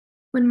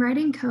When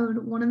writing code,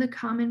 one of the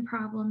common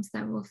problems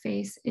that we'll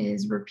face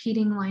is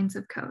repeating lines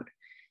of code.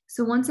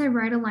 So once I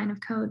write a line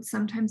of code,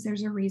 sometimes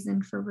there's a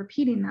reason for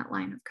repeating that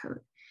line of code.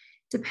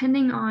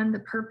 Depending on the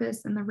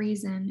purpose and the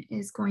reason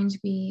is going to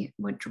be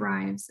what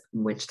drives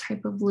which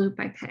type of loop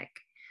I pick.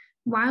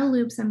 While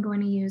loops I'm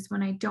going to use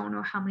when I don't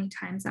know how many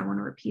times I want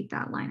to repeat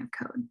that line of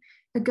code.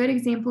 A good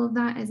example of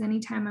that is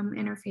anytime I'm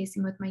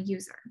interfacing with my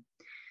user.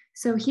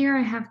 So here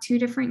I have two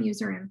different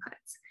user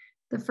inputs.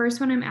 The first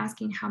one I'm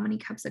asking how many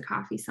cups of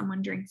coffee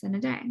someone drinks in a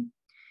day.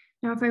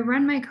 Now, if I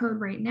run my code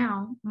right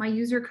now, my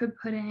user could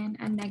put in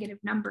a negative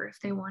number if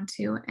they want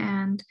to,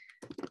 and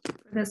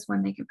for this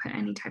one, they could put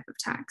any type of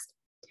text.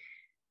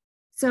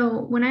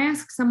 So when I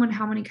ask someone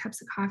how many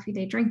cups of coffee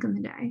they drink in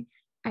the day,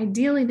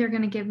 ideally they're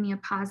going to give me a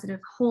positive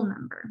whole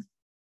number,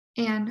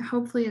 and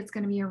hopefully it's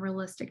going to be a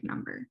realistic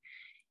number.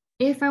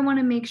 If I want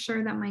to make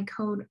sure that my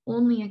code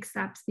only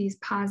accepts these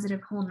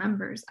positive whole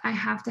numbers, I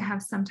have to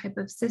have some type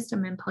of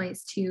system in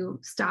place to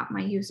stop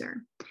my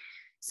user.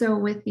 So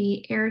with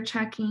the error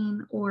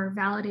checking or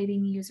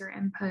validating user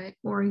input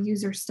or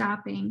user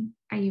stopping,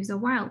 I use a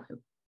while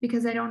loop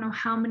because I don't know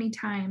how many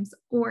times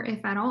or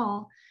if at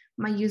all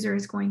my user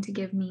is going to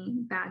give me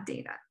bad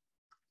data.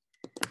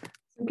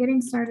 So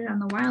getting started on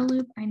the while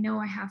loop, I know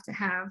I have to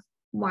have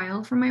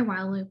while for my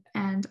while loop,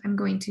 and I'm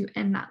going to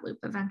end that loop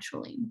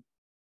eventually.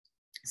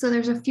 So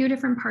there's a few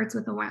different parts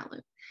with a while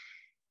loop.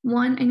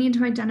 One, I need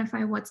to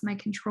identify what's my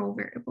control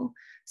variable.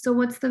 So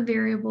what's the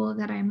variable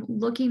that I'm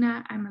looking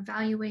at, I'm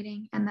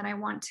evaluating, and that I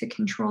want to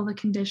control the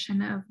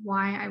condition of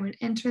why I would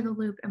enter the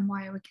loop and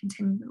why I would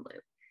continue the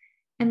loop.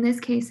 In this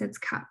case, it's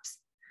cups.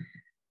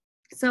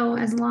 So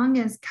as long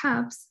as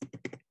cups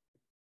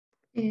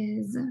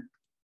is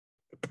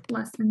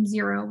less than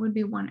 0 would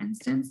be one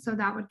instance. So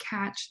that would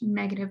catch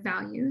negative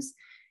values.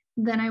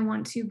 Then I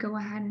want to go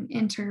ahead and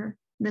enter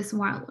this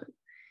while loop.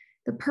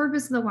 The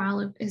purpose of the while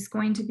loop is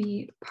going to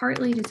be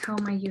partly to tell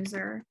my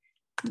user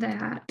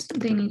that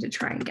they need to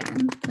try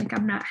again, like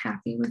I'm not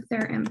happy with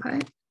their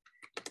input.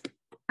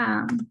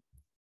 And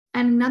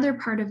another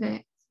part of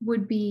it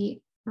would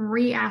be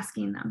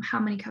re-asking them how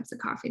many cups of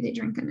coffee they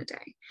drink in a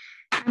day.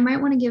 I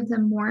might want to give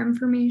them more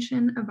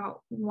information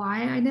about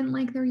why I didn't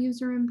like their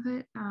user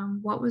input.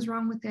 What was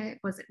wrong with it?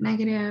 Was it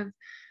negative?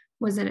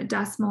 Was it a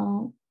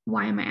decimal?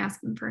 Why am I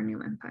asking for a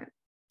new input?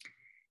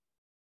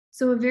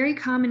 So a very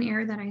common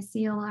error that I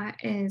see a lot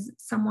is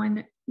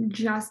someone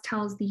just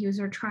tells the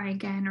user try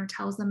again or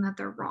tells them that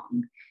they're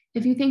wrong.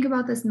 If you think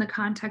about this in the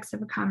context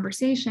of a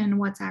conversation,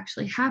 what's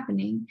actually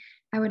happening,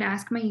 I would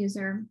ask my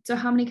user, so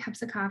how many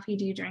cups of coffee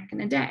do you drink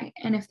in a day?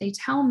 And if they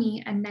tell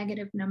me a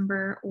negative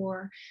number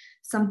or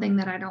something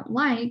that I don't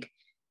like,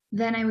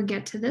 then I would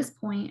get to this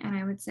point and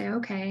I would say,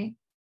 okay,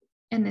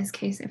 in this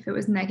case, if it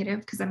was negative,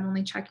 because I'm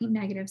only checking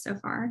negative so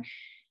far,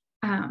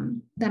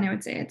 then I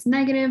would say it's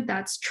negative,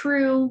 that's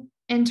true,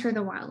 enter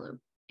the while loop.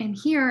 And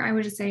here I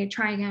would just say,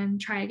 try again,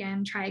 try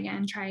again, try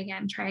again, try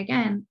again, try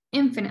again,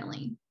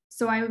 infinitely.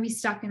 So I would be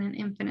stuck in an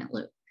infinite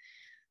loop.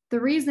 The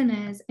reason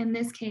is, in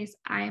this case,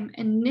 I'm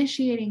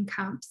initiating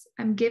cups.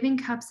 I'm giving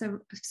cups a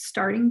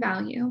starting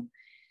value.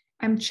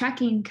 I'm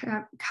checking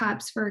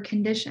cups for a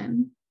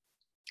condition,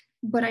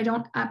 but I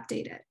don't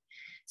update it.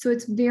 So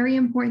it's very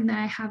important that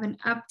I have an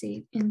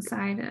update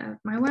inside of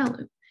my while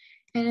loop.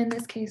 And in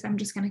this case, I'm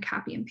just going to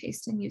copy and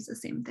paste and use the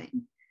same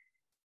thing.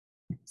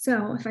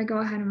 So if I go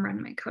ahead and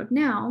run my code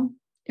now,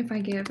 if I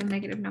give a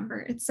negative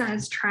number, it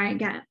says try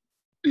again.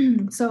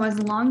 So as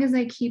long as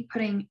I keep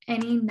putting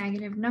any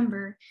negative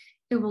number,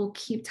 it will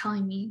keep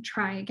telling me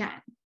try again.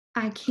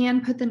 I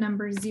can put the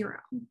number 0.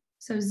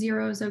 So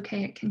 0 is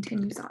okay, it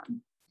continues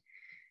on.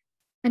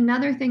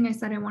 Another thing I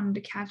said I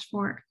wanted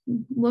to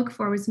look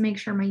for was make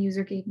sure my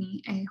user gave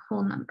me a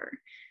whole number.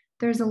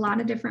 There's a lot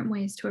of different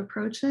ways to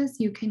approach this.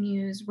 You can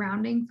use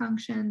rounding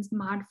functions,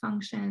 mod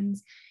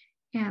functions,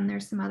 and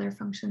there's some other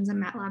functions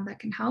in MATLAB that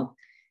can help.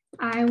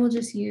 I will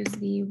just use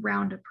the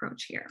round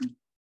approach here.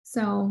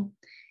 So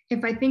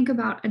if I think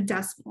about a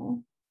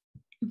decimal,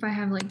 if I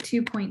have like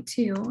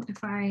 2.2,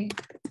 if I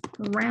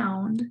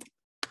round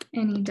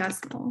any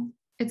decimal,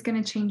 it's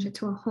going to change it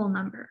to a whole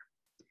number.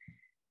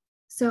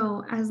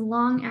 So as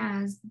long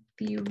as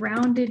the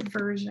rounded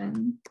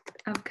version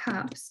of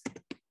cups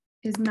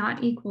is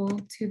not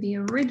equal to the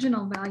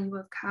original value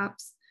of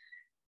cups,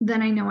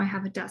 then I know I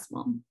have a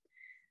decimal.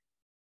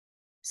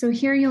 So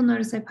here you'll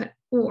notice I put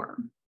or.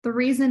 The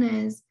reason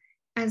is,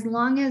 as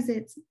long as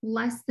it's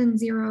less than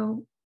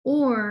 0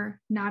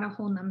 or not a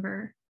whole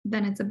number,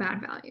 then it's a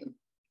bad value.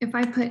 If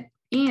I put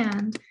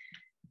and,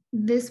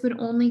 this would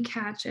only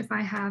catch if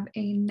I have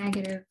a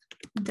negative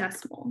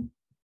decimal,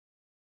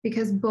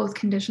 because both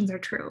conditions are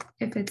true.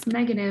 If it's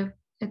negative,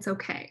 it's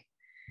okay.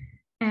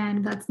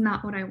 And that's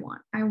not what I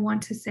want. I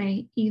want to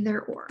say either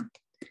or.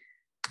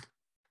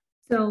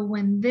 So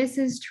when this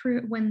is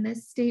true, when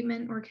this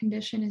statement or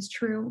condition is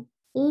true,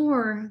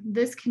 or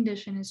this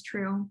condition is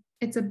true,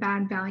 it's a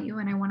bad value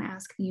and I want to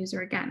ask the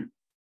user again.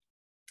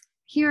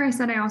 Here I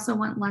said I also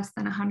want less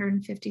than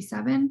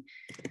 157.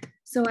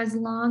 So as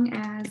long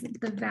as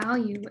the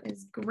value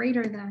is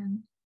greater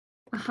than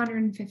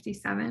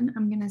 157,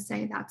 I'm going to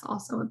say that's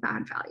also a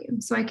bad value.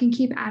 So I can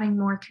keep adding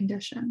more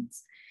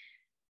conditions.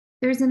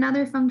 There's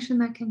another function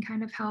that can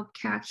kind of help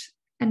catch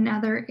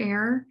another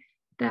error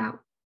that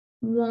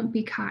won't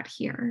be caught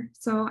here.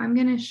 So I'm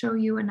going to show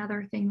you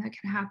another thing that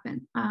could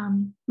happen.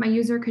 My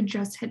user could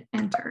just hit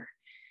enter.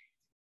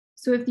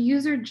 So if the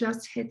user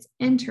just hits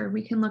enter,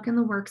 we can look in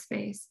the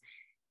workspace.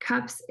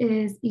 Cups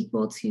is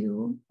equal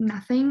to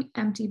nothing,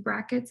 empty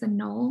brackets, and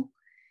null.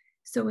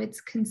 So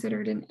it's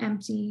considered an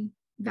empty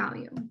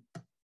value.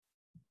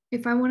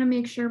 If I want to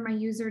make sure my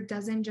user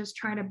doesn't just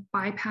try to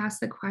bypass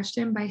the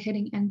question by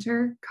hitting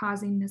enter,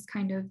 causing this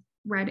kind of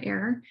red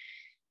error,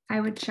 I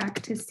would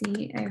check to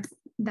see if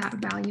that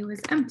value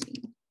is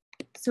empty.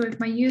 So if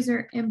my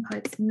user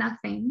inputs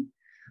nothing,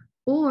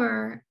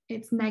 or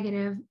it's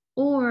negative,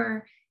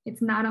 or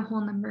it's not a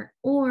whole number,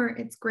 or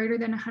it's greater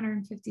than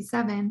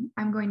 157,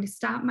 I'm going to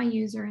stop my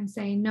user and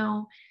say,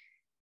 no,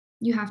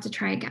 you have to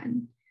try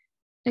again.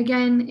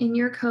 Again, in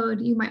your code,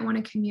 you might want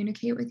to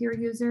communicate with your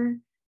user.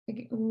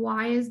 Like,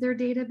 why is their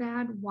data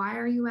bad? Why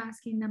are you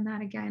asking them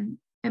that again?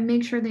 And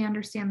make sure they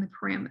understand the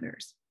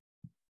parameters.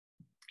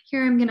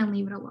 Here, I'm going to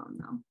leave it alone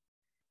though.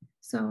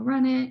 So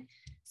run it.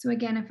 So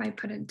again, if I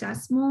put a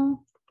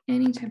decimal,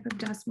 any type of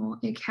decimal,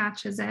 it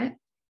catches it.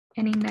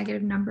 Any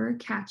negative number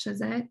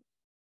catches it.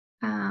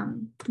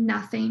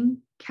 Nothing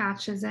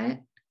catches it.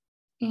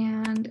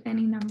 And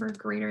any number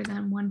greater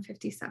than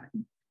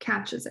 157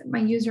 catches it. My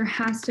user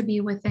has to be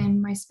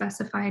within my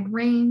specified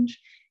range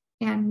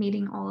and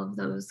meeting all of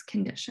those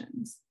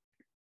conditions.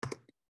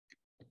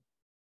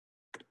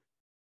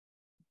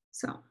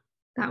 So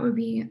that would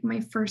be my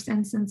first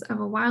instance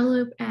of a while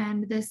loop,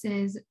 and this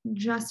is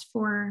just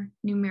for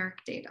numeric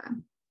data.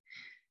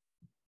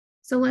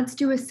 So let's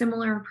do a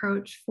similar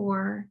approach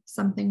for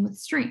something with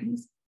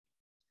strings.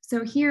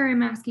 So here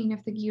I'm asking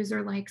if the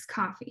user likes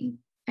coffee.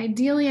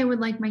 Ideally, I would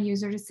like my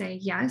user to say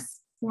yes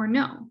or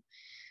no.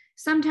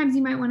 Sometimes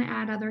you might want to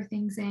add other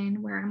things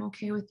in where I'm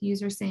okay with the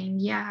user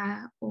saying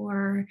yeah,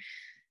 or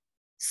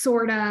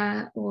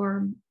sorta,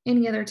 or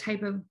any other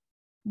type of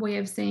way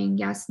of saying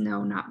yes,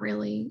 no, not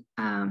really.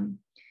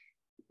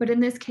 But in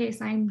this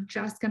case, I'm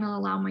just going to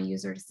allow my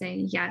user to say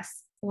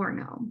yes or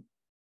no.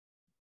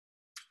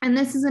 And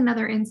this is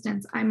another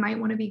instance. I might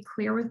want to be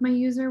clear with my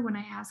user when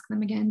I ask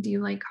them again, do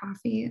you like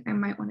coffee? I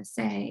might want to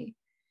say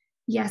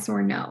yes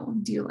or no,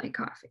 do you like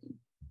coffee?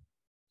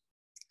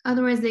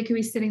 Otherwise, they could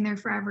be sitting there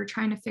forever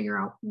trying to figure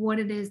out what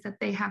it is that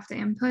they have to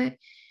input.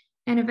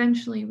 And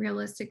eventually,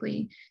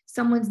 realistically,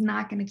 someone's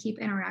not going to keep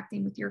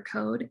interacting with your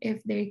code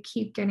if they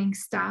keep getting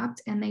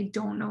stopped and they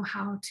don't know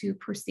how to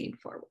proceed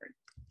forward.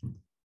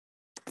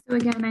 So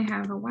again, I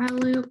have a while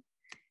loop.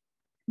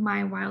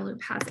 My while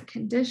loop has a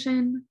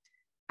condition.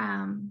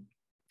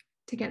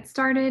 To get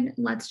started,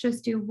 let's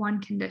just do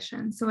one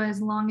condition. So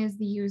as long as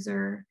the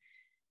user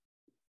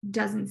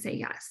doesn't say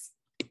yes.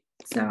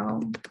 So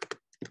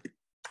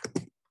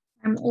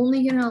I'm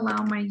only going to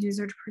allow my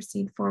user to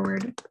proceed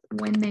forward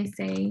when they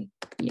say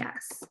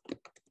yes.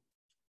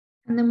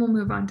 And then we'll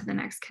move on to the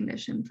next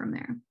condition from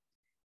there.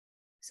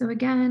 So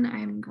again,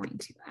 I'm going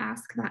to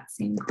ask that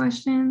same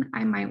question.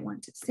 I might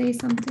want to say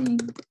something.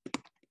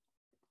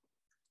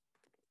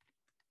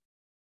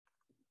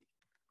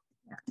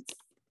 Yes.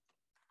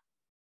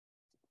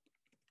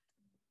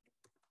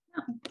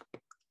 No.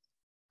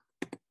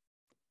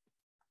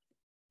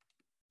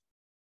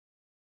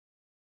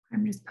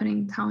 I'm just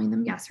telling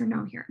them yes or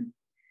no here.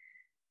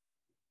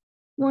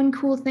 One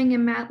cool thing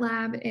in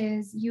MATLAB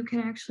is you can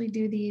actually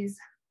do these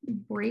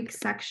break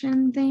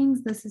section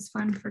things. This is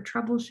fun for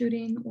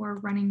troubleshooting or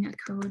running a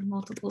code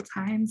multiple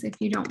times if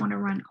you don't want to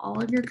run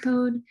all of your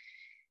code.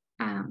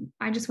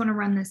 I just want to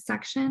run this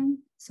section.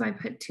 So I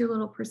put 2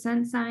 little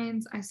 %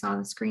 signs. I saw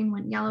the screen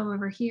went yellow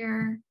over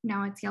here.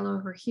 Now it's yellow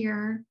over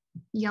here.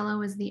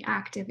 Yellow is the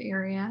active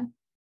area.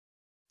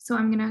 So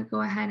I'm going to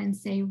go ahead and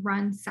say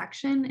run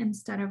section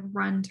instead of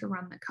run to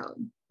run the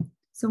code.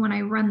 So when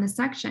I run the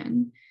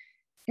section,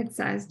 it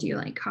says, do you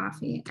like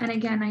coffee? And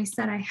again, I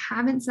said I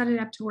haven't set it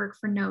up to work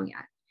for no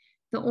yet.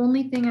 The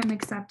only thing I'm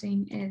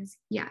accepting is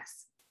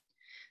yes.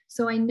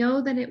 So I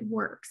know that it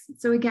works.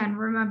 So again,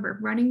 remember,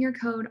 running your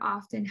code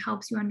often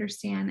helps you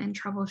understand and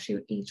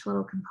troubleshoot each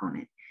little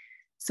component.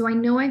 So I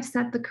know I've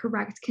set the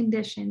correct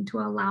condition to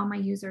allow my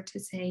user to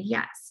say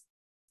yes.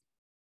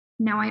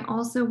 Now I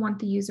also want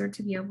the user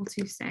to be able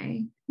to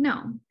say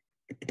no.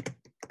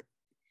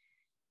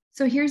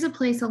 So here's a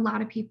place a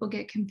lot of people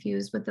get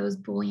confused with those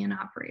Boolean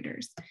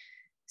operators.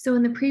 So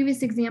in the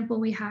previous example,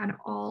 we had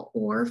all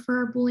or for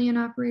our Boolean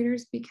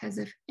operators because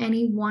if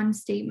any one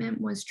statement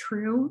was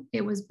true,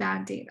 it was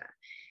bad data.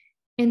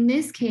 In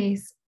this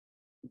case,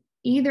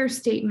 either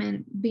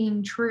statement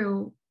being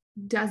true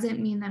doesn't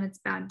mean that it's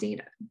bad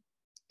data.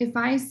 If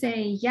I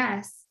say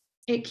yes,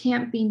 it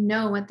can't be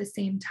no at the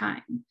same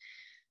time.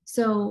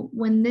 So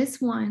when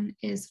this one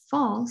is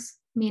false,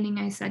 meaning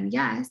I said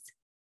yes,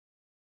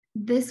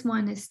 this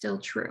one is still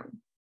true.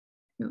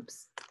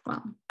 Oops,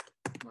 well,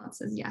 it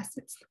says yes,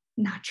 it's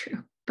not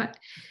true, but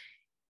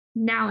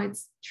now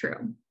it's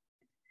true.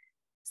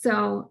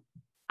 So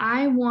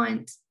I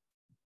want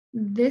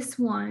this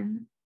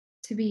one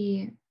to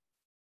be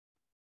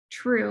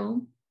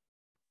true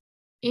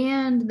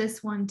and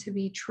this one to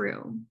be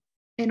true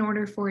in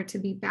order for it to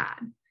be bad,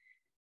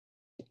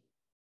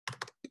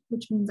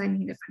 which means I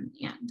need to find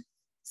the and.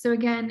 So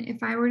again,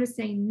 if I were to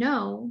say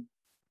no,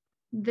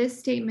 this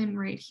statement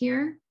right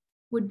here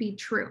would be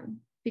true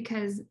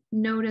because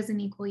no doesn't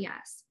equal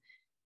yes.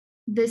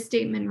 This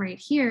statement right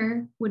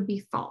here would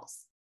be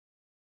false,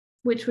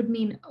 which would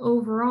mean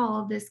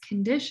overall this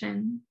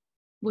condition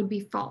would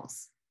be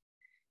false.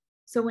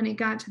 So when it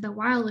got to the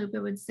while loop,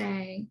 it would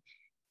say,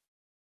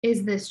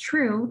 is this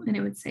true? And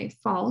it would say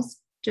false,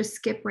 just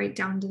skip right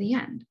down to the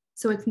end.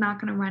 So it's not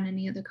going to run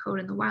any of the code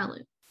in the while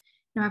loop.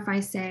 Now, if I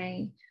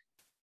say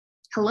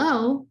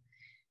hello,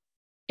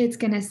 it's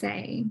going to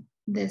say,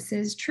 this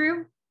is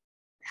true.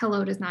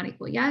 Hello does not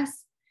equal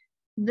yes.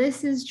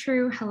 This is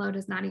true. Hello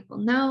does not equal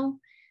no.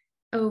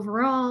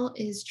 Overall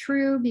is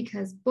true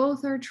because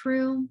both are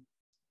true.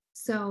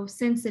 So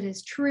since it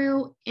is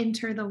true,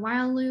 enter the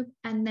while loop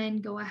and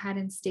then go ahead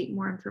and state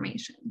more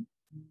information.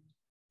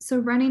 So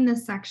running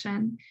this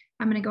section,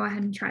 I'm going to go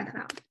ahead and try that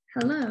out.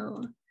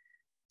 Hello.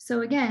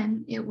 So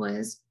again, it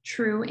was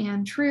true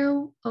and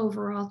true,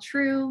 overall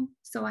true.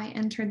 So I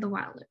entered the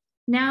while loop.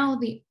 Now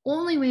the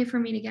only way for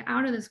me to get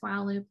out of this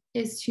while loop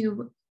is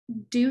to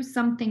do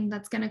something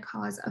that's going to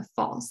cause a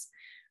false,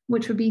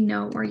 which would be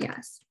no or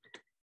yes.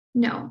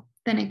 No.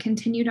 Then it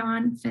continued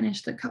on,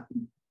 finished the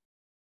code.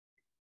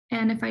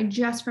 And if I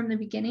just from the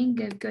beginning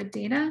give good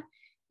data,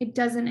 it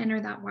doesn't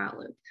enter that while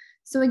loop.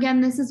 So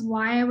again, this is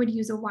why I would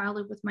use a while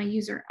loop with my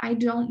user. I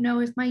don't know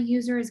if my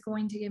user is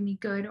going to give me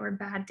good or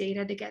bad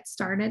data to get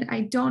started.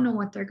 I don't know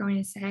what they're going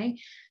to say.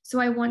 So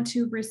I want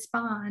to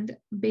respond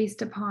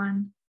based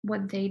upon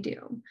what they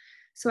do.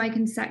 So I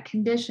can set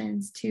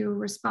conditions to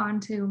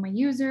respond to my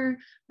user,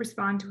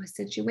 respond to a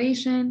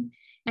situation.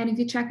 And if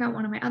you check out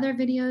one of my other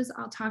videos,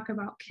 I'll talk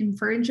about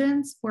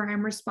convergence, where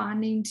I'm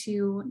responding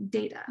to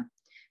data.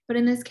 But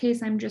in this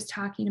case, I'm just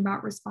talking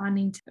about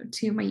responding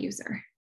to my user.